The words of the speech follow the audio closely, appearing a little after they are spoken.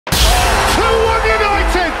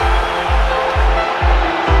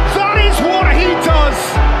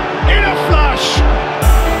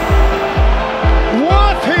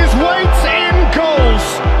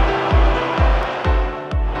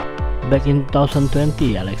Back in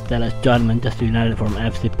 2020, Alex Telles joined Manchester United from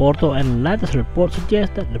FC Porto, and latest reports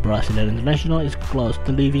suggest that the Brazilian international is close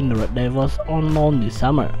to leaving the Red Devils on loan this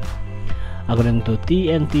summer. According to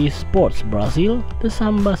TNT Sports Brasil, the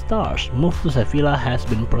Samba star's move to Sevilla has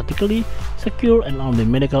been practically secure and only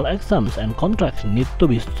medical exams and contracts need to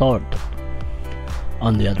be sorted.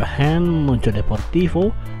 On the other hand, Mucho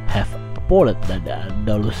Deporte have reported that the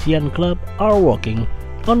Andalusian club are working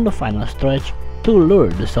on the final stretch to lure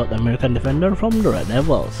the South American defender from the Red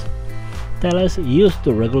Devils. Telles used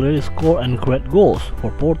to regularly score and create goals for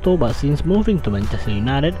Porto, but since moving to Manchester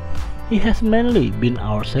United, he has mainly been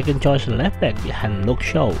our second choice left back behind Luke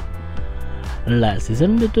Shaw. Last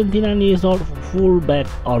season, the 29-year-old fullback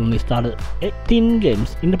only started 18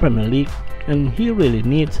 games in the Premier League, and he really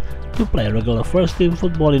needs to play regular first-team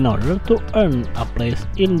football in order to earn a place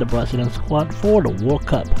in the Brazilian squad for the World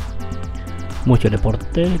Cup. Mucho Deporte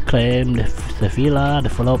claimed that Sevilla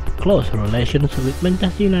developed close relations with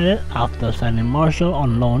Manchester United after signing Martial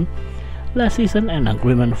on loan last season, and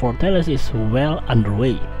agreement for Telles is well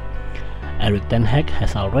underway. Erik ten Hag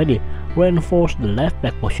has already reinforced the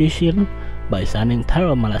left-back position by signing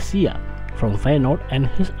Tyrell Malacia from Feyenoord, and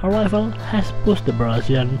his arrival has pushed the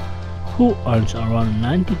Brazilian, who earns around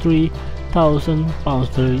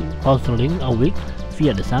 £93,000 a week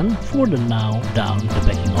via the Sun, further now down the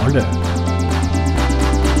pecking order.